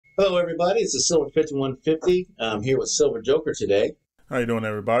Hello, everybody. It's the Silver 5150. I'm here with Silver Joker today. How you doing,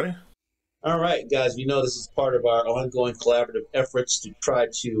 everybody? All right, guys, you know this is part of our ongoing collaborative efforts to try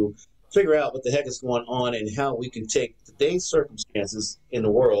to figure out what the heck is going on and how we can take today's circumstances in the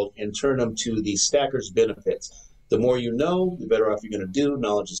world and turn them to the stacker's benefits. The more you know, the better off you're going to do.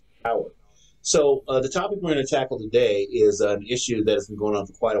 Knowledge is power. So the topic we're going to tackle today is an issue that has been going on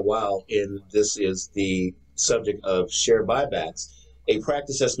for quite a while, and this is the subject of share buybacks, a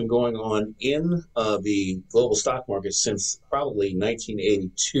practice that's been going on in the global stock market since probably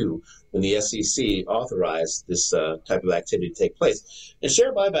 1982, when the SEC authorized this type of activity to take place. And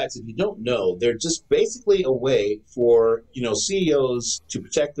share buybacks, if you don't know, they're just basically a way for CEOs to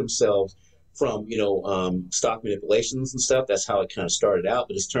protect themselves from stock manipulations and stuff. That's how it kind of started out,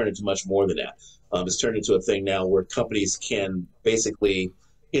 but it's turned into much more than that. It's turned into a thing now where companies can basically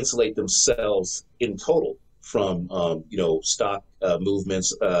insulate themselves in total from stock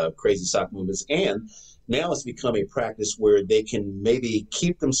movements, crazy stock movements, and now it's become a practice where they can maybe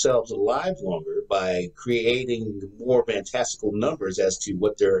keep themselves alive longer by creating more fantastical numbers as to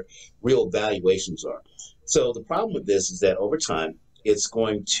what their real valuations are. So the problem with this is that over time, it's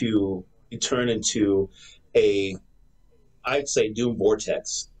going to turn into a, I'd say, doom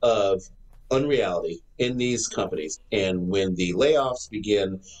vortex of unreality in these companies. And when the layoffs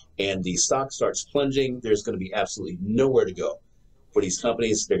begin and the stock starts plunging, there's going to be absolutely nowhere to go for these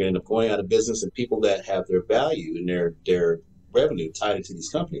companies. They're going to end up going out of business, and people that have their value and their revenue tied into these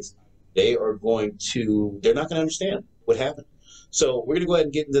companies, they're not going to understand what happened. So we're going to go ahead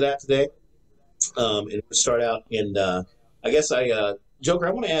and get into that today, and start out. And Joker,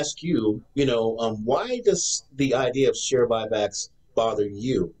 I want to ask you, why does the idea of share buybacks bother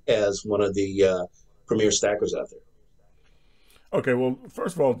you as one of the premier stackers out there? Okay, well,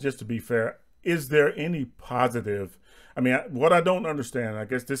 first of all, just to be fair, is there any positive? I mean, what I don't understand, I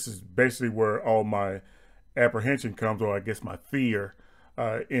guess this is basically where all my apprehension comes, or I guess my fear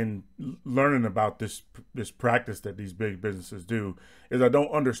in learning about this practice that these big businesses do, is I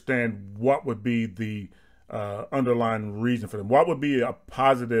don't understand what would be the underlying reason for them. What would be a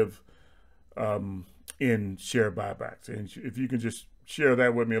positive in share buybacks? And if you can just share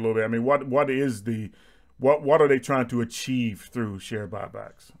that with me a little bit. I mean, what are they trying to achieve through share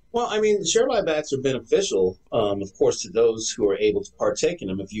buybacks? Well, I mean, share buybacks are beneficial, of course, to those who are able to partake in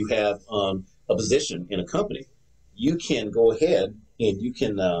them. If you have a position in a company, you can go ahead and you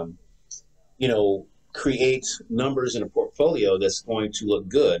can, create numbers in a portfolio that's going to look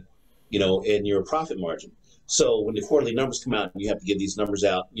good, in your profit margin. So when the quarterly numbers come out, you have to give these numbers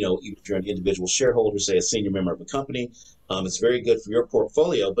out, even if you're an individual shareholder, say a senior member of a company. It's very good for your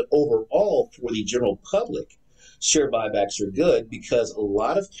portfolio, but overall for the general public, share buybacks are good because a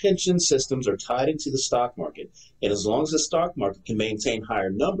lot of pension systems are tied into the stock market. And as long as the stock market can maintain higher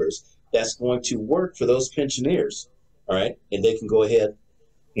numbers, that's going to work for those pensioners. All right. And they can go ahead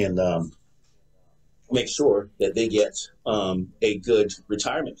and make sure that they get a good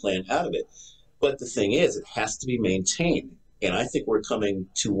retirement plan out of it. But the thing is, it has to be maintained. And I think we're coming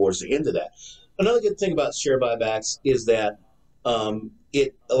towards the end of that. Another good thing about share buybacks is that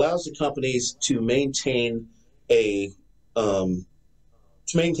it allows the companies to maintain an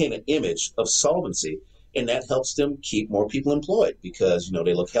image of solvency, and that helps them keep more people employed because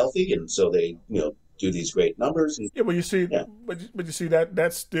they look healthy, and so they do these great numbers. And, Yeah, well, you see, yeah. but you see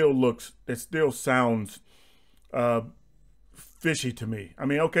that still sounds fishy to me. I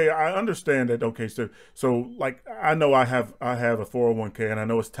mean, okay, I understand that. Okay, so like I know I have a 401k, and I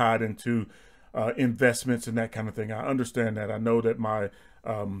know it's tied into investments and that kind of thing. I understand that. I know that my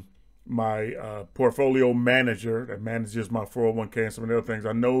portfolio manager that manages my 401k and some of the other things,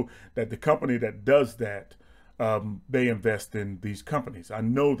 I know that the company that does that, they invest in these companies. I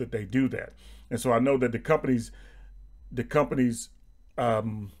know that they do that. And so I know that the company's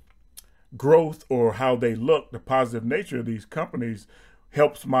growth, or how they look, the positive nature of these companies,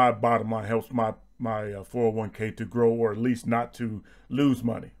 helps my bottom line, helps my 401k to grow, or at least not to lose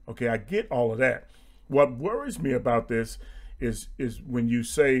money. Okay, I get all of that. What worries me about this is when you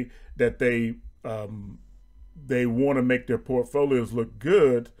say that they want to make their portfolios look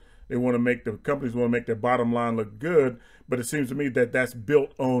good. The companies want to make their bottom line look good, but it seems to me that that's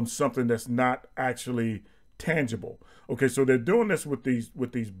built on something that's not actually tangible. Okay, so they're doing this with these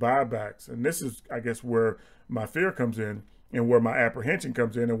buybacks, and this is, I guess, where my fear comes in, and where my apprehension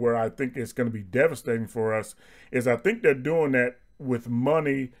comes in, and where I think it's going to be devastating for us, is I think they're doing that with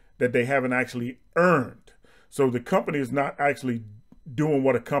money that they haven't actually earned. So the company is not actually doing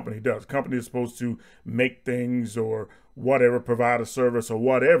what a company does. A company is supposed to make things or whatever, provide a service or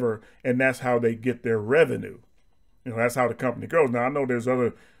whatever, and that's how they get their revenue. That's how the company grows. Now, I know there's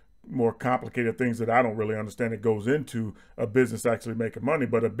other more complicated things that I don't really understand that goes into a business actually making money.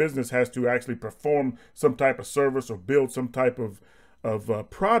 But a business has to actually perform some type of service or build some type of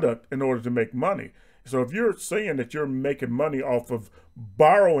product in order to make money. So if you're saying that you're making money off of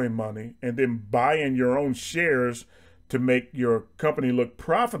borrowing money and then buying your own shares to make your company look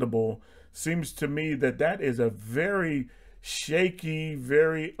profitable, seems to me that that is a very shaky,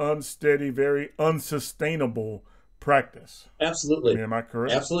 very unsteady, very unsustainable practice. I Absolutely. mean, am I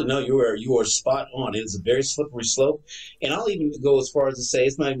correct? Absolutely. No, you are spot on. It is a very slippery slope. And I'll even go as far as to say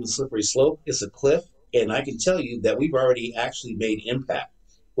it's not even a slippery slope, it's a cliff. And I can tell you that we've already actually made impact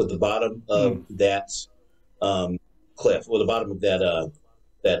with the bottom Mm, of that um, cliff, or the bottom of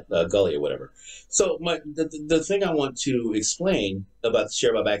that gully or whatever. So the thing I want to explain about the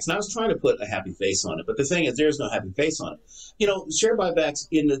share buybacks, and I was trying to put a happy face on it, but the thing is, there's no happy face on it. Share buybacks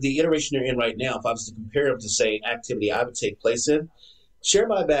in the iteration they're in right now, if I was to compare them to, say, activity I would take place in, share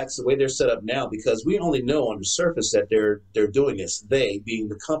buybacks, the way they're set up now, because we only know on the surface that they're doing this, they being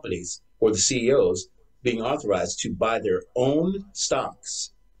the companies or the CEOs being authorized to buy their own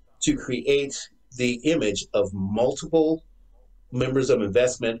stocks to create the image of multiple members of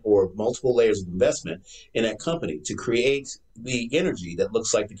investment or multiple layers of investment in that company to create the energy that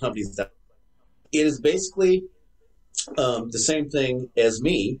looks like the company's done. It is basically the same thing as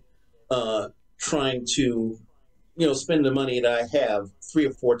me uh, trying to spend the money that I have 3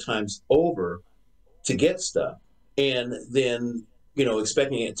 or 4 times over to get stuff, and then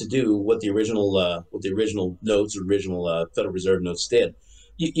expecting it to do what the original notes, original Federal Reserve notes did.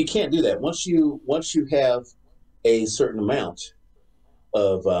 You can't do that once you have a certain amount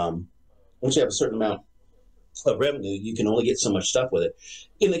of once you have a certain amount of revenue, you can only get so much stuff with it.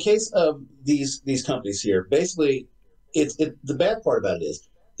 In the case of these companies here, basically, the bad part about it is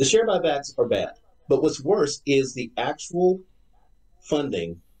the share buybacks are bad, but what's worse is the actual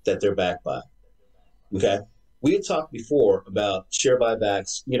funding that they're backed by. Okay. We had talked before about share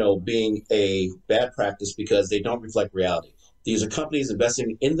buybacks, being a bad practice because they don't reflect reality. These are companies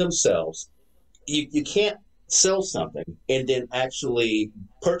investing in themselves. You can't sell something and then actually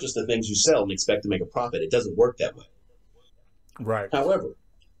purchase the things you sell and expect to make a profit. It doesn't work that way. right. However,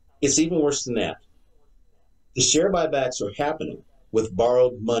 it's even worse than that. The share buybacks are happening with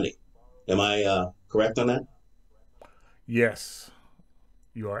borrowed money. Am I correct on that? Yes,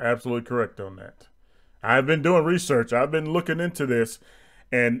 you are absolutely correct on that. I've been doing research. I've been looking into this,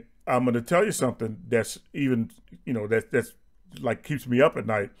 and I'm going to tell you something that's even, that's like keeps me up at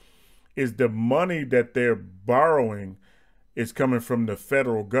night is the money that they're borrowing is coming from the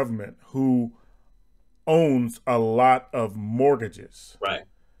federal government who owns a lot of mortgages. Right.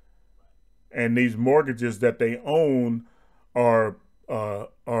 And these mortgages that they own are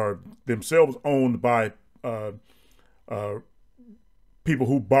themselves owned by uh, uh, people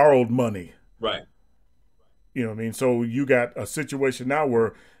who borrowed money. Right. You know what I mean? So you got a situation now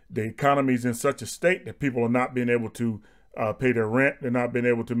where the economy is in such a state that people are not being able to pay their rent. They're not being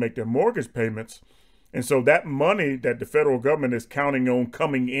able to make their mortgage payments. And so that money that the federal government is counting on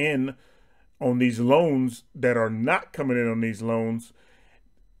coming in on these loans that are not coming in on these loans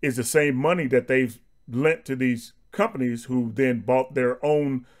is the same money that they've lent to these companies who then bought their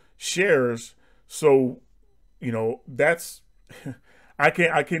own shares. So, that's I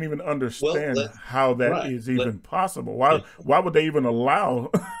can't even Well, understand how that right. is even possible. Why would they even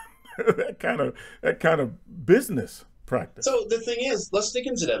allow that kind of business practice? So the thing is, let's dig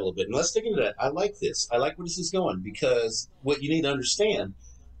into that a little bit, and let's dig into that. I like this. I like where this is going, because what you need to understand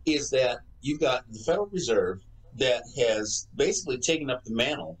is that you've got the Federal Reserve that has basically taken up the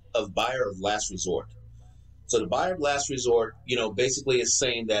mantle of buyer of last resort. So the buyer of last resort, basically is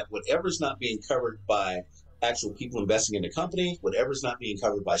saying that whatever's not being covered by actual people investing in the company, whatever's not being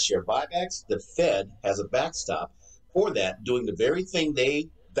covered by share buybacks, the Fed has a backstop for that, doing the very thing they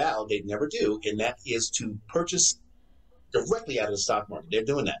vowed they'd never do, and that is to purchase directly out of the stock market. They're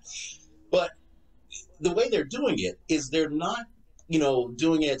doing that. But the way they're doing it is they're not,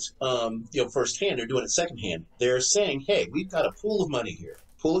 doing it, firsthand. They're doing it secondhand. They're saying, hey, we've got a pool of money here,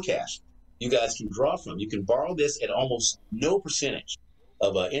 pool of cash. You guys can draw from. You can borrow this at almost no percentage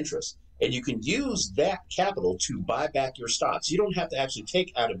of interest. And you can use that capital to buy back your stocks. You don't have to actually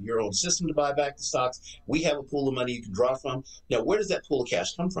take out of your own system to buy back the stocks. We have a pool of money you can draw from. Now, where does that pool of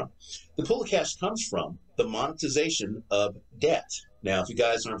cash come from? The pool of cash comes from the monetization of debt. Now, if you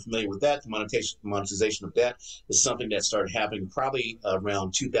guys aren't familiar with that, the monetization of debt is something that started happening probably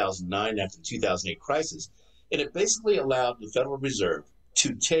around 2009 after the 2008 crisis. And it basically allowed the Federal Reserve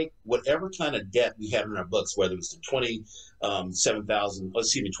to take whatever kind of debt we had in our books, whether it was the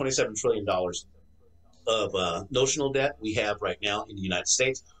 27 trillion dollars of notional debt we have right now in the United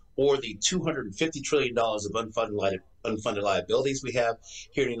States, or the $250 trillion of unfunded liabilities we have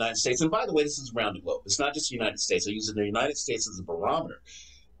here in the United States. And by the way, this is around the globe. It's not just the United States. I use the United States as a barometer,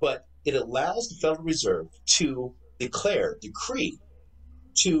 but it allows the Federal Reserve to decree,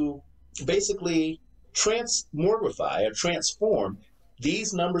 to basically transmogrify or transform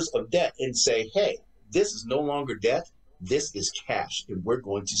these numbers of debt and say, hey, this is no longer debt, this is cash, and we're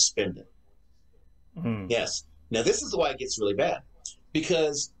going to spend it. Yes. Now, this is why it gets really bad,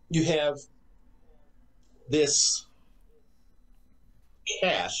 because you have this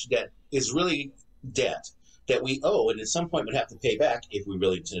cash that is really debt that we owe and at some point would have to pay back if we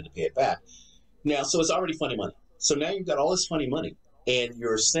really intended to pay it back. Now, so it's already funny money. So now you've got all this funny money and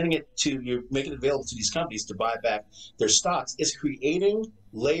you're making it available to these companies to buy back their stocks. It's creating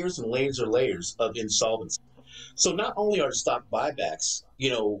layers and layers and layers of insolvency. So not only are stock buybacks,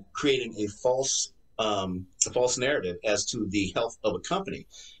 creating a false narrative as to the health of a company,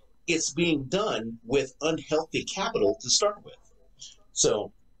 it's being done with unhealthy capital to start with.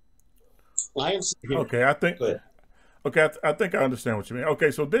 So I am here. Okay, I think I understand what you mean.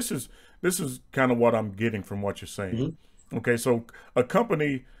 Okay, so this is kind of what I'm getting from what you're saying. Mm-hmm. Okay, so a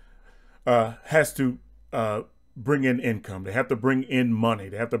company has to bring in income. They have to bring in money.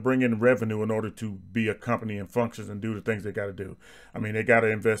 They have to bring in revenue in order to be a company and functions and do the things they got to do. I mean, they got to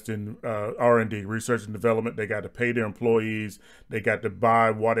invest in R&D, research and development. They got to pay their employees. They got to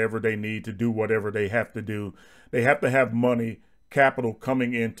buy whatever they need to do whatever they have to do. They have to have money, capital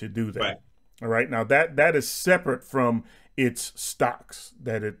coming in to do that. Right. All right. Now that is separate from its stocks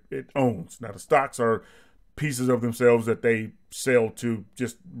that it owns. Now the stocks are pieces of themselves that they sell to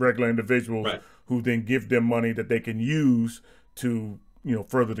just regular individuals, right, who then give them money that they can use to,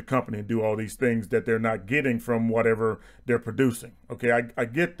 further the company and do all these things that they're not getting from whatever they're producing. Okay, I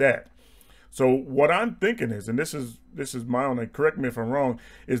get that. So what I'm thinking is, and this is my own, and correct me if I'm wrong,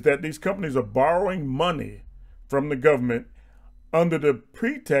 is that these companies are borrowing money from the government under the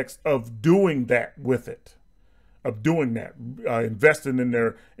pretext of doing that with it, investing in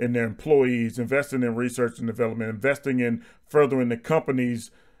their employees, investing in research and development, investing in furthering the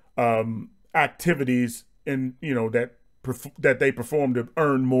company's activities in that they perform to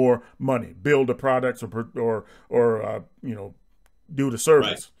earn more money, build the products or do the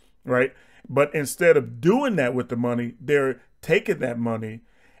service, right? But instead of doing that with the money, they're taking that money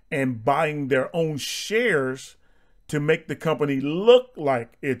and buying their own shares to make the company look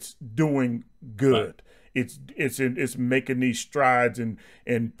like it's doing good. Right. It's making these strides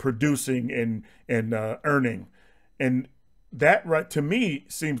and producing and earning, and that, right, to me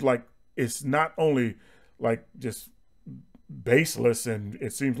seems like it's not only like just baseless, and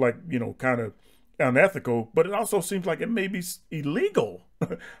it seems like kind of unethical, but it also seems like it may be illegal.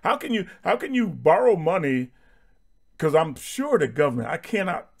 How can you borrow money? Because I'm sure the government, I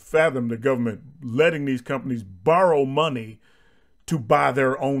cannot fathom the government letting these companies borrow money to buy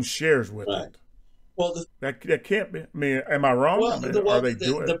their own shares with it. Well, that can't be. I mean, am I wrong? Well, are they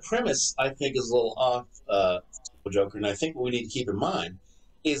doing the premise, I think, is a little off, Joker, and I think what we need to keep in mind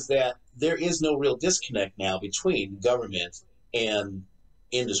is that there is no real disconnect now between government and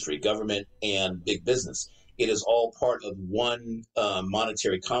industry, government and big business. It is all part of one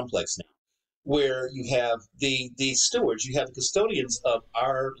monetary complex now, where you have the stewards, you have the custodians of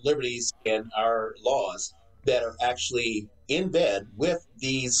our liberties and our laws that are actually in bed with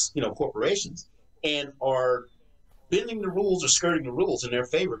these, corporations, and are bending the rules or skirting the rules in their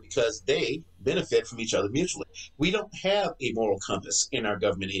favor because they benefit from each other mutually. We don't have a moral compass in our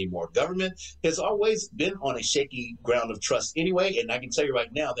government anymore. Government has always been on a shaky ground of trust anyway, and I can tell you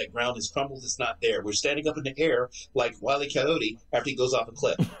right now that ground has crumbled. It's not there. We're standing up in the air like Wile E. Coyote after he goes off a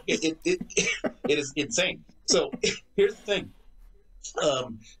cliff. It is insane. So here's the thing.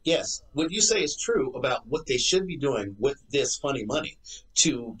 Yes, what you say is true about what they should be doing with this funny money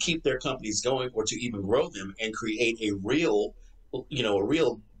to keep their companies going or to even grow them and create a real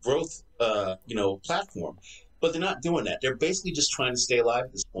growth, platform. But they're not doing that. They're basically just trying to stay alive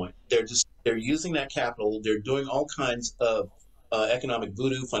at this point. They're using that capital. They're doing all kinds of economic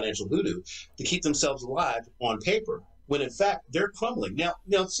voodoo, financial voodoo, to keep themselves alive on paper, when in fact they're crumbling. Now,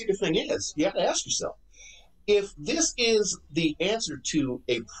 see, the thing is, you have to ask yourself, if this is the answer to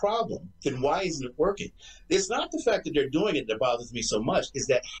a problem, then why isn't it working? It's not the fact that they're doing it that bothers me so much, is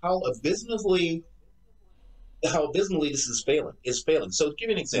that how abysmally this is failing. So to give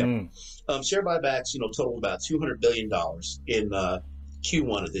you an example, share buybacks, total about $200 billion in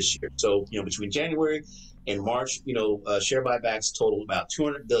Q1 of this year. So, between January and March, share buybacks total about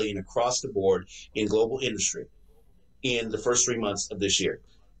 $200 billion across the board in global industry in the first 3 months of this year.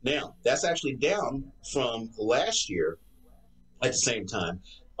 Now, that's actually down from last year at the same time,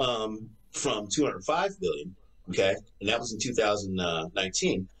 from 205 billion. Okay, and that was in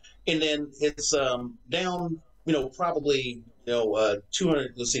 2019, and then it's down, probably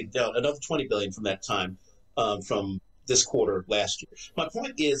 200. Let's see, down another 20 billion from that time, from this quarter last year. My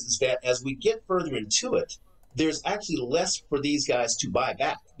point is that as we get further into it, there's actually less for these guys to buy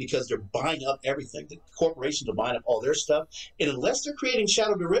back because they're buying up everything. The corporations are buying up all their stuff. And unless they're creating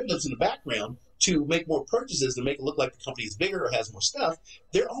shadow derivatives in the background to make more purchases to make it look like the company is bigger or has more stuff,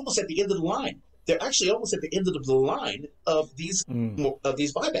 they're almost at the end of the line. They're actually almost at the end of the line of these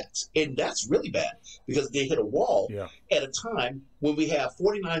buybacks, and that's really bad because they hit a wall at a time when we have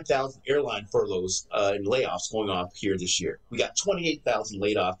 49,000 airline furloughs and layoffs going on here this year. We got 28,000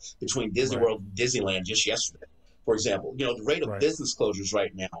 laid off between Disney World and Disneyland just yesterday. For example, the rate of business closures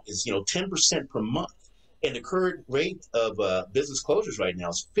right now is 10% per month. And the current rate of business closures right now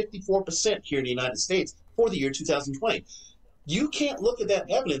is 54% here in the United States for the year 2020. You can't look at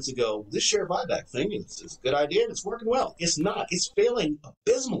that evidence and go, this share buyback thing is a good idea and it's working well. It's not. It's failing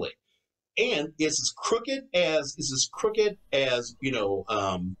abysmally. And it's as crooked as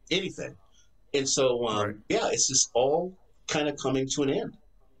anything. And so it's just all kind of coming to an end.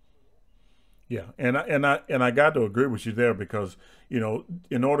 Yeah, and I got to agree with you there because,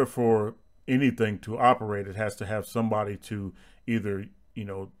 in order for anything to operate, it has to have somebody to either,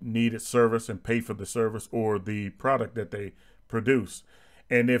 need its service and pay for the service or the product that they produce.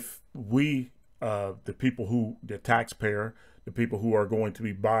 And if we, the taxpayer, the people who are going to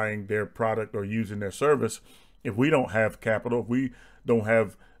be buying their product or using their service, if we don't have capital, if we don't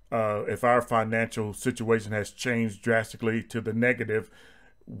have, if our financial situation has changed drastically to the negative,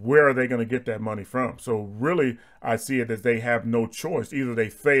 where are they going to get that money from? So really, I see it as they have no choice. Either they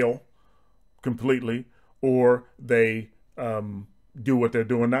fail completely or they do what they're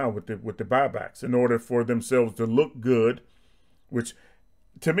doing now with the buybacks in order for themselves to look good, which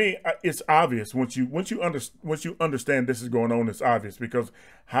to me it's obvious once you understand this is going on. It's obvious because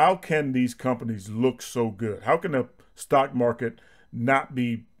how can these companies look so good? How can the stock market not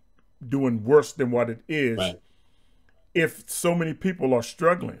be doing worse than what it is? If so many people are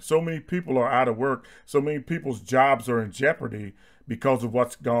struggling, so many people are out of work, so many people's jobs are in jeopardy because of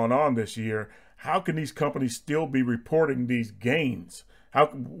what's gone on this year, how can these companies still be reporting these gains?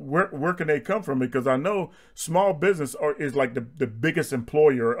 Where can they come from? Because I know small business is like the biggest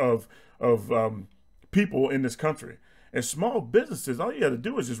employer of people in this country. And small businesses, all you got to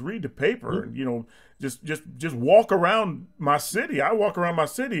do is just read the paper and just walk around my city. I walk around my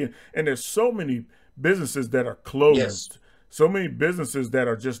city and there's so many businesses that are closed. So many businesses that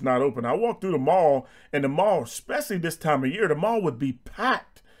are just not open. I walk through the mall, and the mall, especially this time of year, the mall would be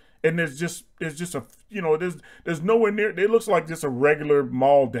packed. And there's just there's nowhere near, it looks like just a regular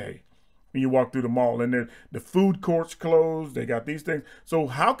mall day when you walk through the mall. And the food court's closed. They got these things. So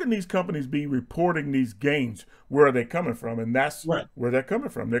how can these companies be reporting these gains? Where are they coming from? And that's where they're coming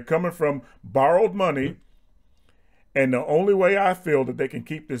from. They're coming from borrowed money. And the only way I feel that they can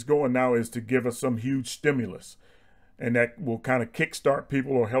keep this going now is to give us some huge stimulus. And that will kind of kickstart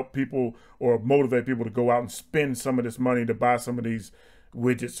people or help people or motivate people to go out and spend some of this money to buy some of these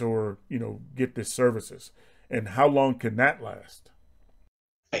widgets or, get these services. And how long can that last?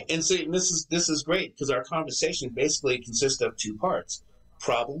 And see, this is great because our conversation basically consists of two parts: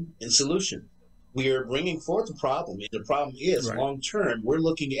 problem and solution. We are bringing forth a problem, and the problem is long term. We're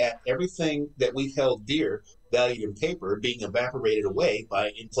looking at everything that we've held dear, valued in paper, being evaporated away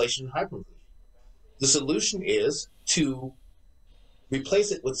by inflation and hyperinflation. The solution is to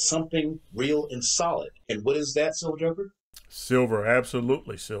replace it with something real and solid. And what is that, Silver Joker? Silver,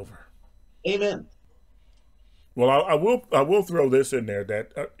 absolutely silver. Amen. Well, I will throw this in there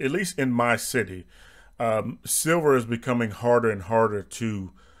that at least in my city, silver is becoming harder and harder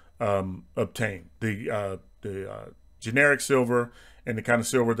to obtain. The generic silver and the kind of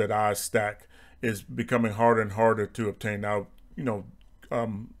silver that I stack is becoming harder and harder to obtain. Now,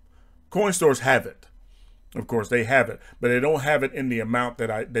 coin stores have it. Of course, they have it, but they don't have it in the amount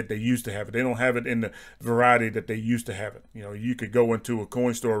that they used to have it. They don't have it in the variety that they used to have it. You could go into a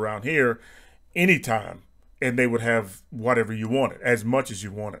coin store around here anytime, and they would have whatever you wanted, as much as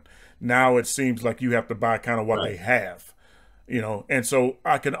you wanted. Now it seems like you have to buy kind of what they have, And so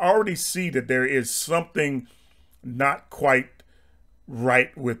I can already see that there is something not quite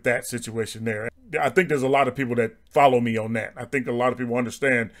right with that situation there. I think there's a lot of people that follow me on that. I think a lot of people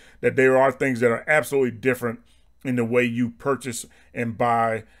understand that there are things that are absolutely different in the way you purchase and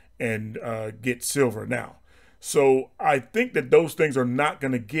buy and get silver now. So I think that those things are not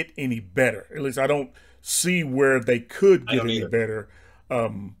going to get any better. At least I don't see where they could get any better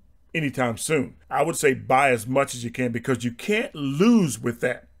anytime soon. I would say buy as much as you can because you can't lose with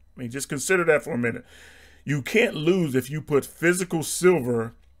that. I mean, just consider that for a minute. You can't lose if you put physical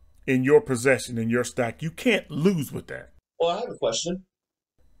silver in your possession, in your stack. You can't lose with that. Well, I have a question.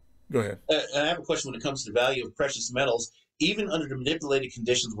 Go ahead. And I have a question when it comes to the value of precious metals. Even under the manipulated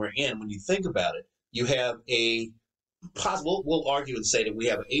conditions we're in, when you think about it, you have a possible, we'll argue and say that we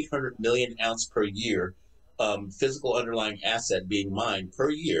have an 800 million ounce per year physical underlying asset being mined per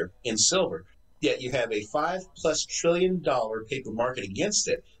year in silver. Yet you have a $5+ trillion paper market against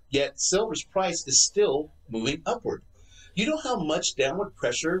it. Yet silver's price is still moving upward. You know how much downward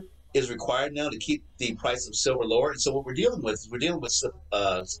pressure is required now to keep the price of silver lower? And so what we're dealing with is we're dealing with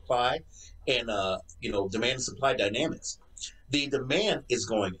supply and demand and supply dynamics. The demand is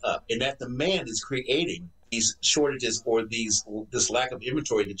going up, and that demand is creating these shortages or this lack of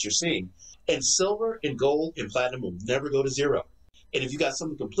inventory that you're seeing. And silver and gold and platinum will never go to zero. And if you got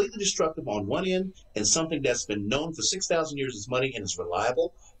something completely destructive on one end and something that's been known for 6,000 years as money and is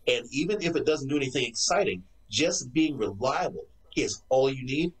reliable, and even if it doesn't do anything exciting, just being reliable is all you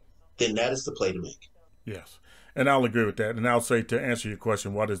need, then that is the play to make. Yes. And I'll agree with that. And I'll say, to answer your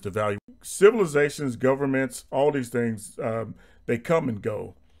question, what is the value? Civilizations, governments, all these things, they come and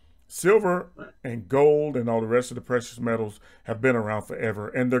go. Silver and gold and all the rest of the precious metals have been around forever,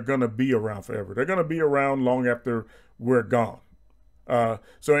 and they're going to be around forever. They're going to be around long after we're gone. And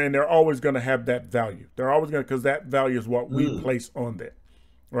they're always going to have that value. They're always going to, because that value is what we place on them,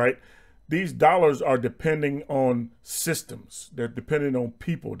 right? These dollars are depending on systems. They're depending on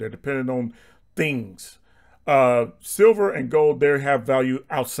people. They're depending on things. Silver and gold, they have value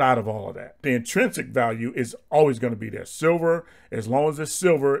outside of all of that. The intrinsic value is always going to be there. Silver, as long as it's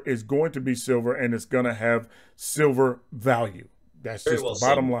silver, is going to be silver, and it's going to have silver value. That's Very just well the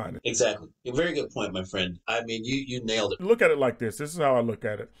bottom said. line. Exactly. A very good point, my friend. I mean, you nailed it. Look at it like this. This is how I look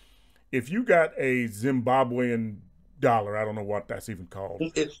at it. If you got a Zimbabwean dollar, I don't know what that's even called.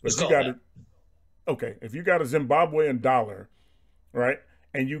 It's called that. Okay, if you got a Zimbabwean dollar, right,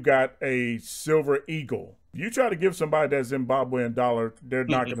 and you got a silver eagle, you try to give somebody that Zimbabwean dollar, they're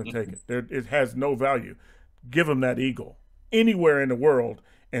not going to take it. It has no value. Give them that eagle anywhere in the world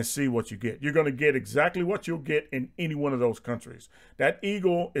and see what you get. You're going to get exactly what you'll get in any one of those countries. That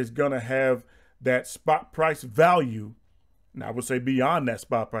eagle is going to have that spot price value. Now, I would say beyond that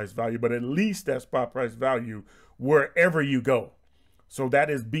spot price value, but at least that spot price value wherever you go. So that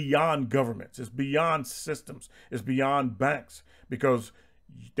is beyond governments. It's beyond systems. It's beyond banks, because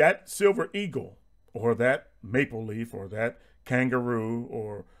that silver eagle or that maple leaf or that kangaroo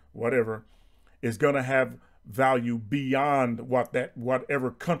or whatever is going to have value beyond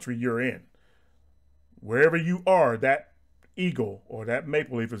whatever country you're in. Wherever you are, that eagle or that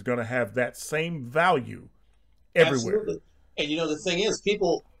maple leaf is going to have that same value everywhere. Absolutely. And the thing is,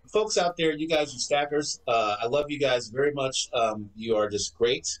 folks out there, you guys are stackers. I love you guys very much. You are just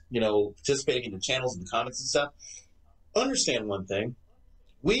great, participating in the channels and the comments and stuff. Understand one thing.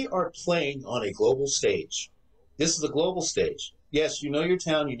 We are playing on a global stage. This is a global stage. Yes, you know your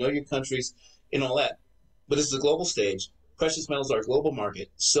town, you know your countries, and all that. But this is a global stage. Precious metals are a global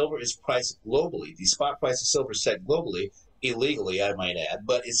market. Silver is priced globally. The spot price of silver is set globally, illegally, I might add,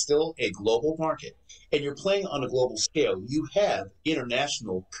 but it's still a global market. And you're playing on a global scale. You have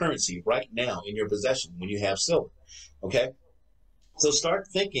international currency right now in your possession when you have silver. Okay? So start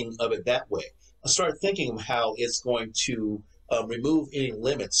thinking of it that way. Start thinking of how it's going to remove any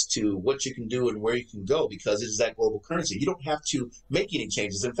limits to what you can do and where you can go, because it is that global currency. You don't have to make any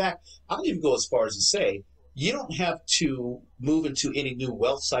changes. In fact, I'll even go as far as to say you don't have to move into any new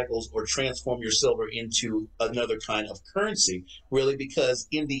wealth cycles or transform your silver into another kind of currency, really, because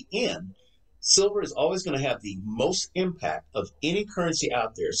in the end, silver is always going to have the most impact of any currency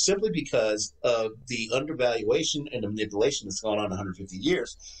out there, simply because of the undervaluation and the manipulation that's gone on 150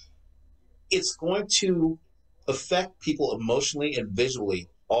 years. It's going to affect people emotionally and visually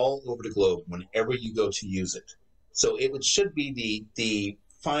all over the globe whenever you go to use it. So it should be the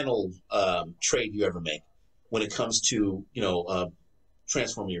final trade you ever make when it comes to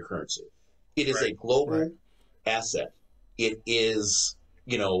transforming your currency. It is a global asset. It is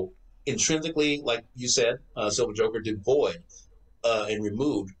intrinsically, like you said, Silver Joker, devoid and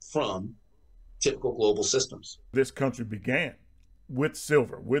removed from typical global systems. This country began with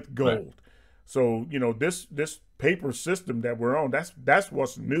silver, with gold. Right. So, this paper system that we're on, that's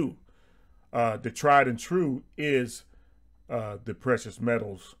what's new. The tried and true is the precious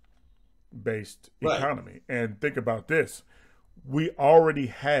metals based economy. And think about this. We already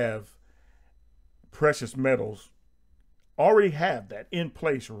have precious metals, already have that in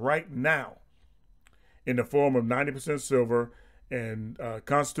place right now in the form of 90% silver and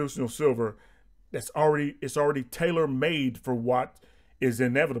constitutional silver. It's already tailor made for what is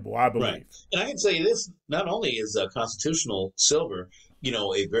inevitable, I Right. believe. And I can tell you this, not only is constitutional silver,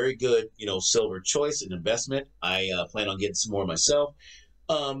 a very good, silver choice and investment. I plan on getting some more myself.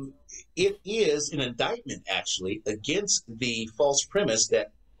 Um, it is an indictment, actually, against the false premise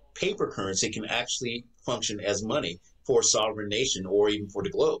that paper currency can actually function as money for a sovereign nation or even for the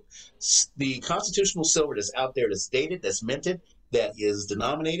globe. The constitutional silver that's out there, that's dated, that's minted, that is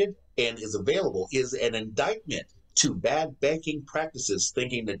denominated and is available, is an indictment to bad banking practices,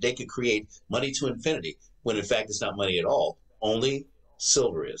 thinking that they could create money to infinity, when in fact it's not money at all. Only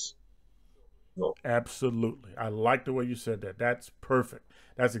silver is. Well, Absolutely. I like the way you said that. That's perfect.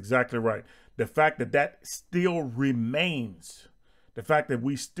 That's exactly right. The fact that that still remains, the fact that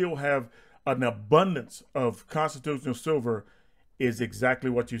we still have an abundance of constitutional silver is exactly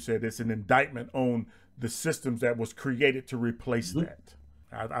what you said. It's an indictment on the systems that was created to replace mhm. that.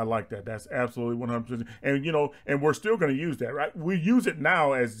 I like that. That's absolutely 100%. And, and we're still going to use that, right? We use it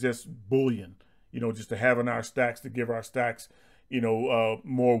now as just bullion, just to have in our stacks, to give our stacks,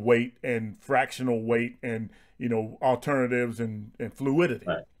 more weight and fractional weight and, alternatives and fluidity.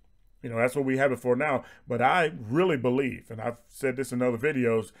 Right. That's what we have it for now. But I really believe, and I've said this in other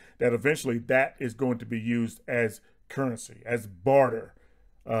videos, that eventually that is going to be used as currency, as barter,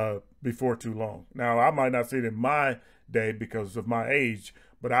 before too long. Now, I might not see it in my day because of my age,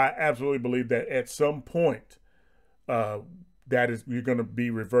 but I absolutely believe that at some point, you're going to be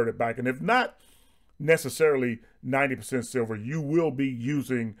reverted back. And if not necessarily 90% silver, you will be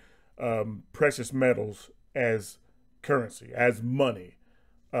using precious metals as currency, as money,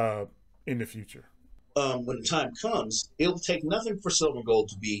 in the future. When the time comes, it'll take nothing for silver and gold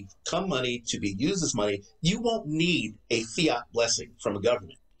to become money, to be used as money. You won't need a fiat blessing from a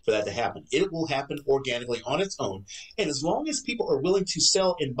government for that to happen. It will happen organically on its own. And as long as people are willing to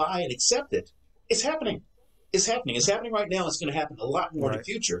sell and buy and accept it, it's happening. It's happening. It's happening right now. It's going to happen a lot more in the Right.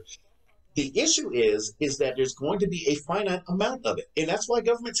 future. The issue is that there's going to be a finite amount of it. And that's why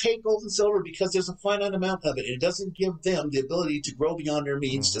governments hate gold and silver, because there's a finite amount of it. And it doesn't give them the ability to grow beyond their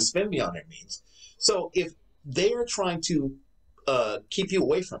means, to Mm-hmm. spend beyond their means. So if they are trying to keep you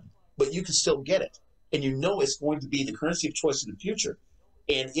away from it, but you can still get it, and it's going to be the currency of choice in the future,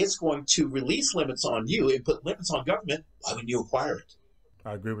 and it's going to release limits on you and put limits on government, why wouldn't you acquire it?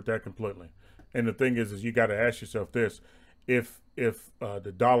 I agree with that completely. And the thing is you got to ask yourself this: if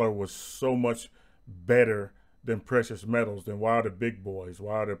the dollar was so much better than precious metals, then why are the big boys,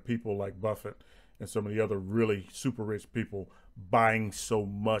 why are the people like Buffett and some of the other really super rich people buying so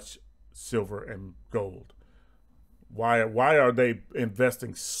much silver and gold? Why are they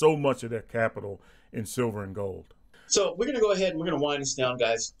investing so much of their capital in silver and gold? So we're going to go ahead and we're going to wind this down,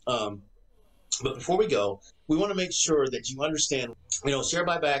 guys. But before we go, we want to make sure that you understand, share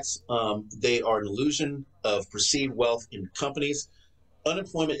buybacks, they are an illusion of perceived wealth in companies.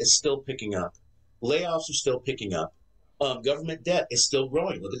 Unemployment is still picking up. Layoffs are still picking up. Government debt is still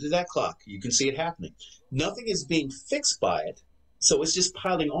growing. Look at that clock. You can see it happening. Nothing is being fixed by it. So it's just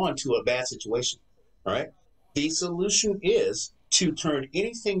piling on to a bad situation. All right. The solution is to turn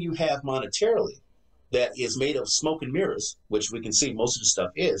anything you have monetarily that is made of smoke and mirrors, which we can see most of the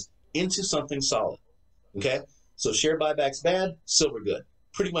stuff is, into something solid. Okay? So share buybacks bad, silver good.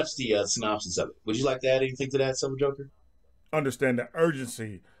 Pretty much the synopsis of it. Would you like to add anything to that, Silver Joker? Understand the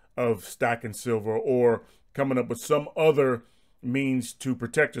urgency of stacking silver or coming up with some other means to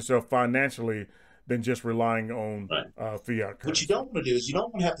protect yourself financially than just relying on Right. fiat What you currency. don't want to do is you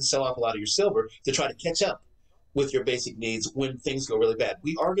don't want to have to sell off a lot of your silver to try to catch up with your basic needs when things go really bad.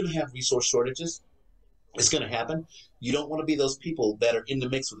 We are going to have resource shortages. It's going to happen. You don't want to be those people that are in the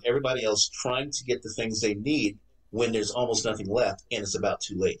mix with everybody else trying to get the things they need when there's almost nothing left and it's about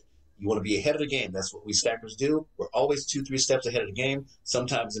too late. You want to be ahead of the game. That's what we stackers do. We're always 2-3 steps ahead of the game.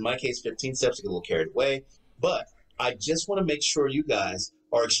 Sometimes, in my case, 15 steps to get a little carried away. But I just want to make sure you guys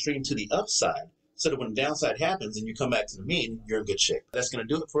are extreme to the upside so that when the downside happens and you come back to the mean, you're in good shape. That's going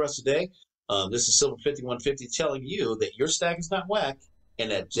to do it for us today. This is Silver 5150 telling you that your stack is not whack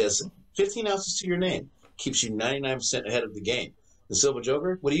and that just 15 ounces to your name keeps you 99% ahead of the game. The Silver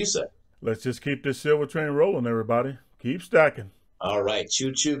Joker, what do you say? Let's just keep this silver train rolling, everybody. Keep stacking. All right,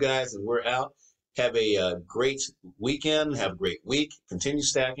 choo-choo, guys, and we're out. Have a great weekend. Have a great week. Continue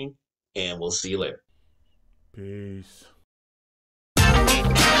stacking, and we'll see you later. Peace.